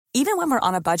Even when we're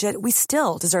on a budget, we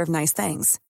still deserve nice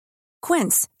things.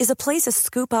 Quince is a place to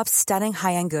scoop up stunning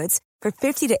high-end goods for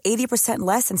 50 to 80%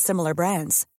 less than similar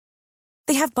brands.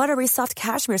 They have buttery soft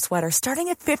cashmere sweaters starting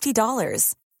at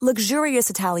 $50, luxurious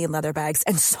Italian leather bags,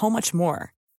 and so much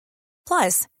more.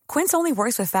 Plus, Quince only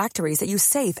works with factories that use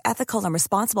safe, ethical, and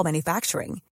responsible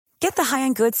manufacturing. Get the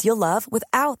high-end goods you'll love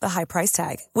without the high price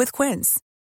tag with Quince.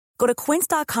 Go to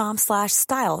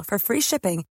quince.com/style for free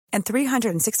shipping and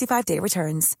 365-day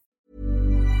returns.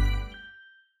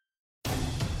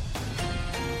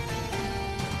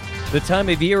 The time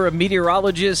of year a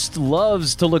meteorologist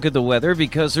loves to look at the weather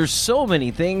because there's so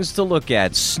many things to look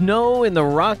at. Snow in the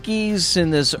Rockies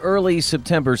in this early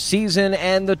September season,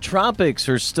 and the tropics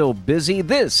are still busy.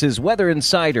 This is Weather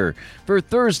Insider for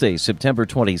Thursday, September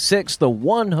 26th, the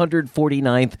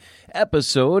 149th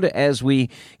episode as we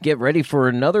get ready for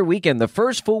another weekend, the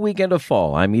first full weekend of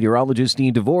fall. I'm meteorologist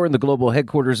Dean DeVore in the global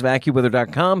headquarters of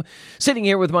AccuWeather.com, sitting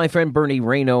here with my friend Bernie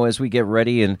Rayno as we get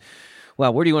ready. And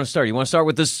well, where do you want to start? You want to start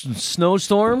with this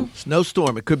snowstorm?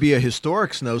 Snowstorm. It could be a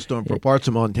historic snowstorm for parts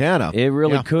of Montana. It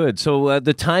really could. So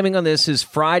the timing on this is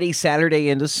Friday, Saturday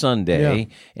into Sunday.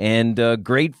 And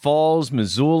Great Falls,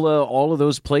 Missoula, all of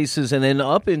those places. And then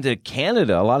up into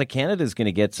Canada. A lot of Canada is going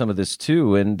to get some of this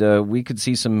too. And we could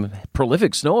see some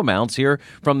prolific snow amounts here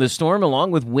from the storm,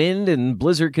 along with wind and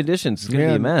blizzard conditions. It's going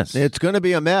to be a mess. It's going to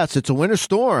be a mess. It's a winter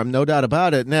storm, no doubt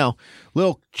about it. Now,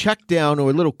 little check down or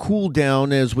a little cool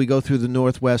down as we go through the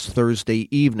Northwest Thursday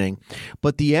evening.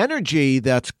 But the energy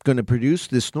that's going to produce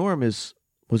this storm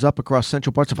was up across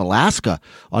central parts of Alaska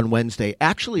on Wednesday.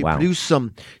 Actually produced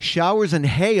some showers and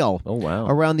hail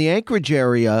around the Anchorage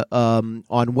area on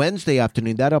Wednesday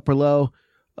afternoon. That upper low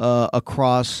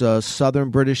across southern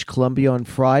British Columbia on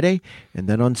Friday. And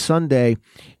then on Sunday,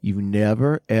 you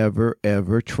never, ever,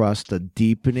 ever trust a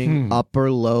deepening upper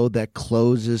low that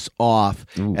closes off.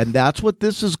 Oof. And that's what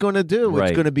this is going to do. Right.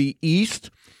 It's going to be east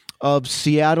of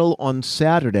Seattle on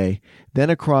Saturday, then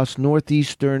across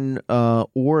northeastern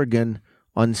Oregon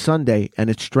on Sunday, and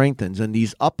it strengthens. And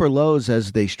these upper lows,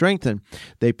 as they strengthen,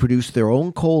 they produce their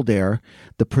own cold air.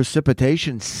 The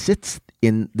precipitation sits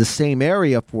in the same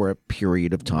area for a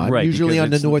period of time, usually on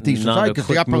the northeastern side, because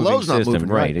the upper low's not moving.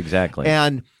 Right, exactly.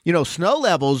 And, snow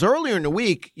levels earlier in the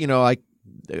week,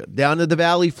 down to the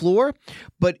valley floor,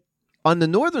 but on the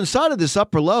northern side of this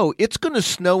upper low, it's going to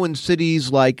snow in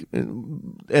cities like,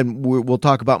 and we'll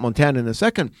talk about Montana in a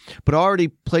second, but already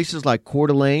places like Coeur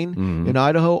d'Alene in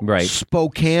Idaho,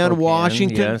 Spokane,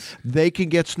 Washington, they can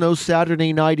get snow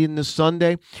Saturday night into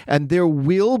Sunday, and there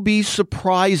will be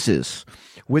surprises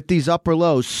with these upper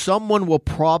lows. Someone will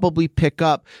probably pick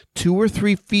up 2 or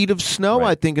 3 feet of snow,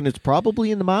 I think, and it's probably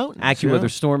in the mountains. AccuWeather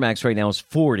StormMax right now is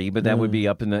 40, but that would be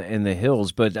up in the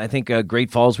hills. But I think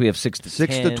Great Falls, we have 6 to 10.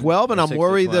 6 to 12, and I'm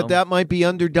worried that might be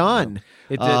underdone.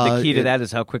 The key to that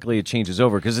is how quickly it changes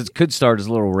over, because it could start as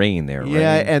a little rain there.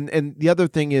 Yeah, and the other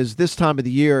thing is this time of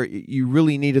the year, you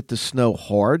really need it to snow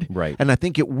hard. Right. And I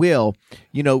think it will.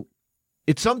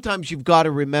 It's sometimes you've got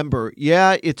to remember,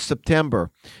 it's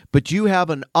September, but you have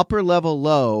an upper level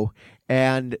low,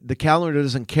 and the calendar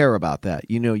doesn't care about that.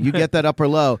 You get that upper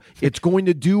low, it's going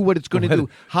to do what it's going to do.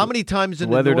 How many times in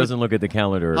the weather doesn't look at the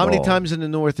calendar at all. How many times in the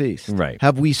Northeast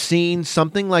have we seen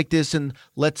something like this in,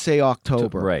 let's say,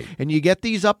 October? Right. And you get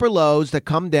these upper lows that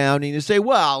come down, and you say,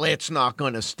 well, it's not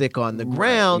going to stick on the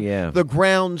ground. Yeah. The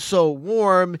ground's so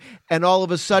warm, and all of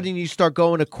a sudden you start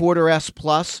going a quarter S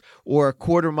plus or a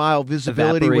quarter mile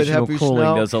visibility with heavy cooling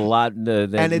snow. Does a lot, and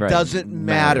it doesn't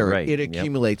matter. Right. It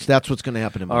accumulates. That's what's going to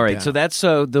happen in Montana. All right, so that's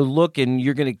the look, and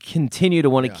you're going to continue to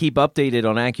want to keep updated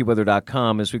on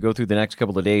AccuWeather.com as we go through the next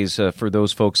couple of days for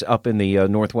those folks up in the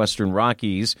northwestern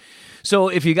Rockies. So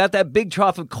if you got that big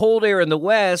trough of cold air in the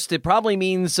west, it probably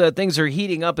means things are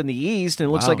heating up in the east, and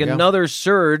it looks like another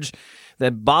surge.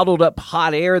 That bottled up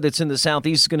hot air that's in the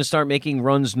southeast is going to start making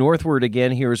runs northward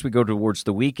again here as we go towards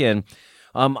the weekend.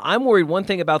 I'm worried one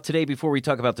thing about today before we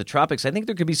talk about the tropics. I think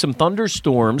there could be some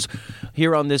thunderstorms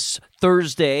here on this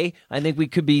Thursday. I think we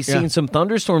could be seeing some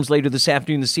thunderstorms later this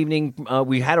afternoon, this evening.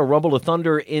 We had a rumble of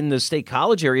thunder in the State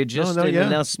College area just in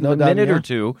a minute or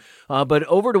two. But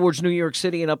over towards New York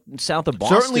City and up south of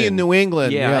Boston. Certainly in New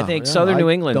England. Yeah, I think southern New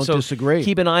England. Don't disagree.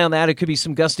 Keep an eye on that. It could be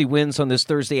some gusty winds on this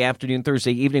Thursday afternoon,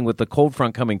 Thursday evening with the cold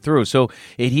front coming through. So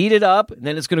it heated up,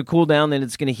 then it's going to cool down, then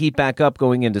it's going to heat back up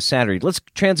going into Saturday. Let's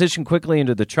transition quickly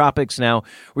into the tropics now.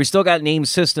 We still got named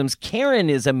systems. Karen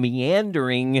is a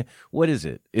meandering, what is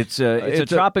it? It's a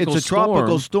tropical storm. It's a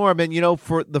tropical storm, and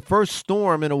for the first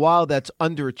storm in a while that's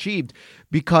underachieved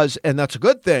and that's a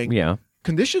good thing. Yeah.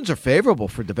 conditions are favorable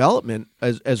for development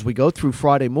as we go through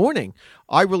Friday morning.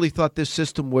 I really thought this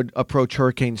system would approach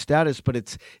hurricane status, but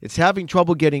it's having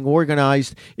trouble getting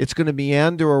organized. It's going to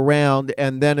meander around,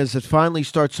 and then as it finally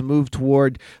starts to move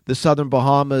toward the southern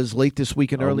Bahamas late this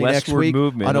week and early next week,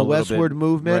 on a westward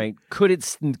movement. Right. Could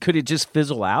it just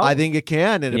fizzle out? I think it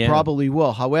can, and it probably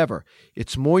will. However,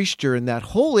 its moisture in that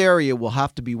whole area will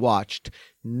have to be watched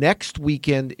next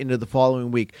weekend into the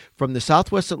following week from the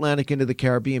Southwest Atlantic into the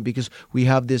Caribbean, because we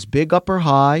have this big upper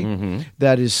high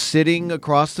that is sitting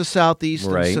across the southeast,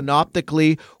 and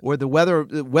synoptically, or the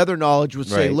weather knowledge would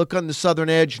say, look on the southern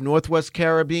edge, Northwest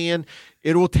Caribbean.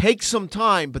 It will take some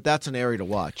time, but that's an area to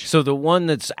watch. So the one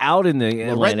that's out in the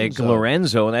Atlantic,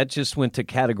 Lorenzo, that just went to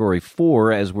Category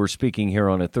 4 as we're speaking here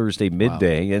on a Thursday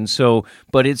midday. Wow. And so,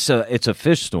 but it's a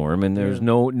fish storm, and there's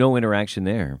no interaction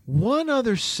there. One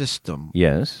other system.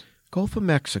 Yes. Gulf of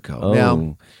Mexico. Oh.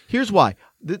 Now, here's why.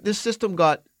 This system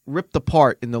got ripped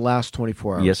apart in the last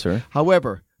 24 hours. Yes, sir.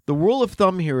 However, the rule of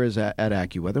thumb here is at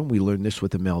AccuWeather, and we learned this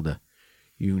with Imelda,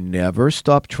 you never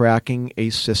stop tracking a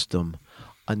system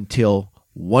until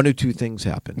one or two things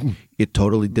happen. It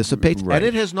totally dissipates. And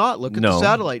it has not. Look at the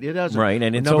satellite. It hasn't. Right,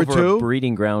 and it's over a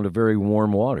breeding ground of very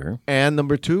warm water. And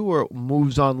number two, where it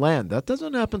moves on land. That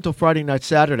doesn't happen until Friday night,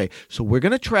 Saturday. So we're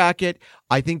going to track it.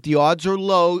 I think the odds are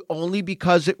low only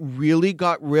because it really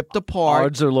got ripped apart.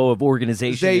 Odds are low of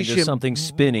organization into something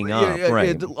spinning up.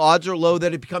 Right. The odds are low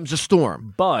that it becomes a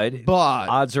storm. But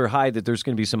odds are high that there's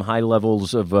going to be some high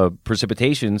levels of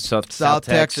precipitation. South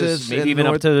Texas, maybe even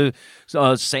up to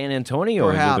San Antonio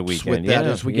perhaps over the weekend. With that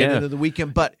as we get into the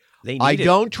weekend. But I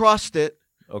don't trust it.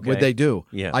 Okay. What they do.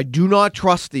 Yeah. I do not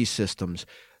trust these systems.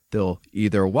 They'll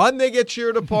either one, they get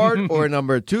sheared apart, or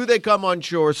number two, they come on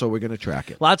shore, so we're going to track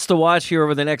it. Lots to watch here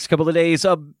over the next couple of days.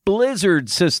 A blizzard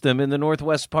system in the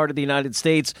northwest part of the United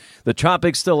States. The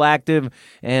tropics still active,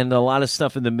 and a lot of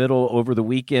stuff in the middle over the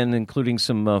weekend, including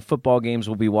some football games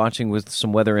we'll be watching with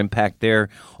some weather impact there.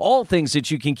 All things that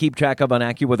you can keep track of on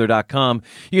AccuWeather.com.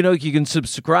 You know, you can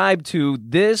subscribe to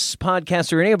this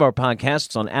podcast or any of our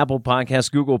podcasts on Apple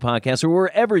Podcasts, Google Podcasts, or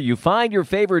wherever you find your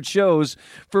favorite shows.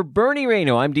 For Bernie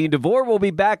Rayno, I'm Dean DeVore. Will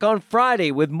be back on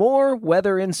Friday with more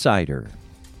Weather Insider.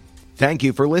 Thank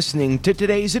you for listening to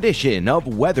today's edition of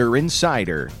Weather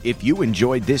Insider. If you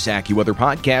enjoyed this AccuWeather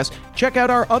podcast, check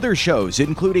out our other shows,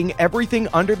 including Everything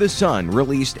Under the Sun,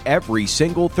 released every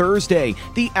single Thursday,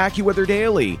 the AccuWeather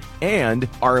Daily, and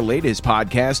our latest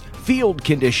podcast, Field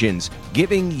Conditions,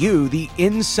 giving you the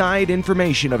inside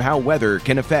information of how weather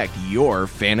can affect your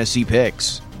fantasy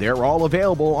picks. They're all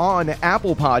available on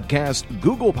Apple Podcasts,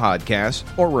 Google Podcasts,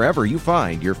 or wherever you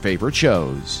find your favorite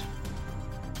shows.